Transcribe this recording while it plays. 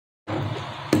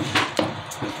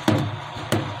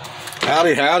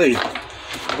Howdy, howdy.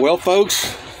 Well,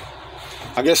 folks,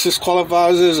 I guess this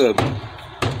qualifies as a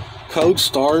cold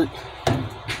start.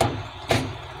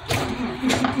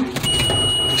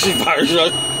 She fires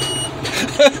up.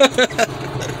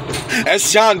 That's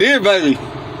John Deere, baby.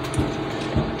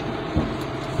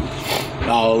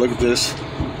 Oh, look at this.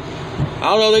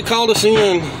 I don't know, they called us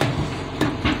in.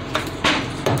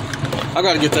 I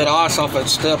gotta get that ice off that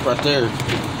step right there.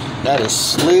 That is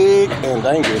slick and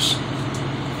dangerous.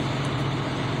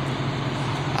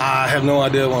 I have no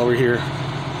idea why we're here.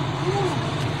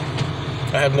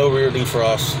 I have no rear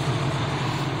defrost.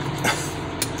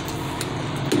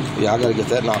 Yeah, I gotta get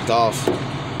that knocked off.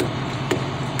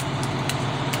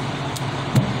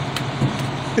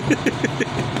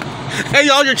 Hey,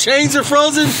 all your chains are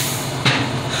frozen?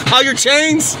 All your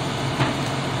chains?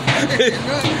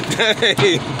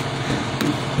 Dang.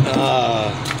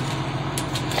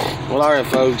 Well, alright,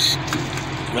 folks.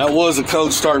 That was a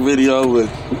cold start video with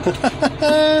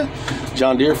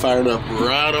John Deere fired up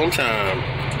right on time.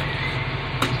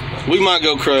 We might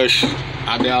go crush.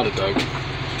 I doubt it, though.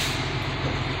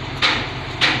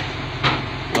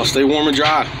 I'll stay warm and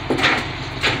dry.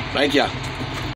 Thank ya.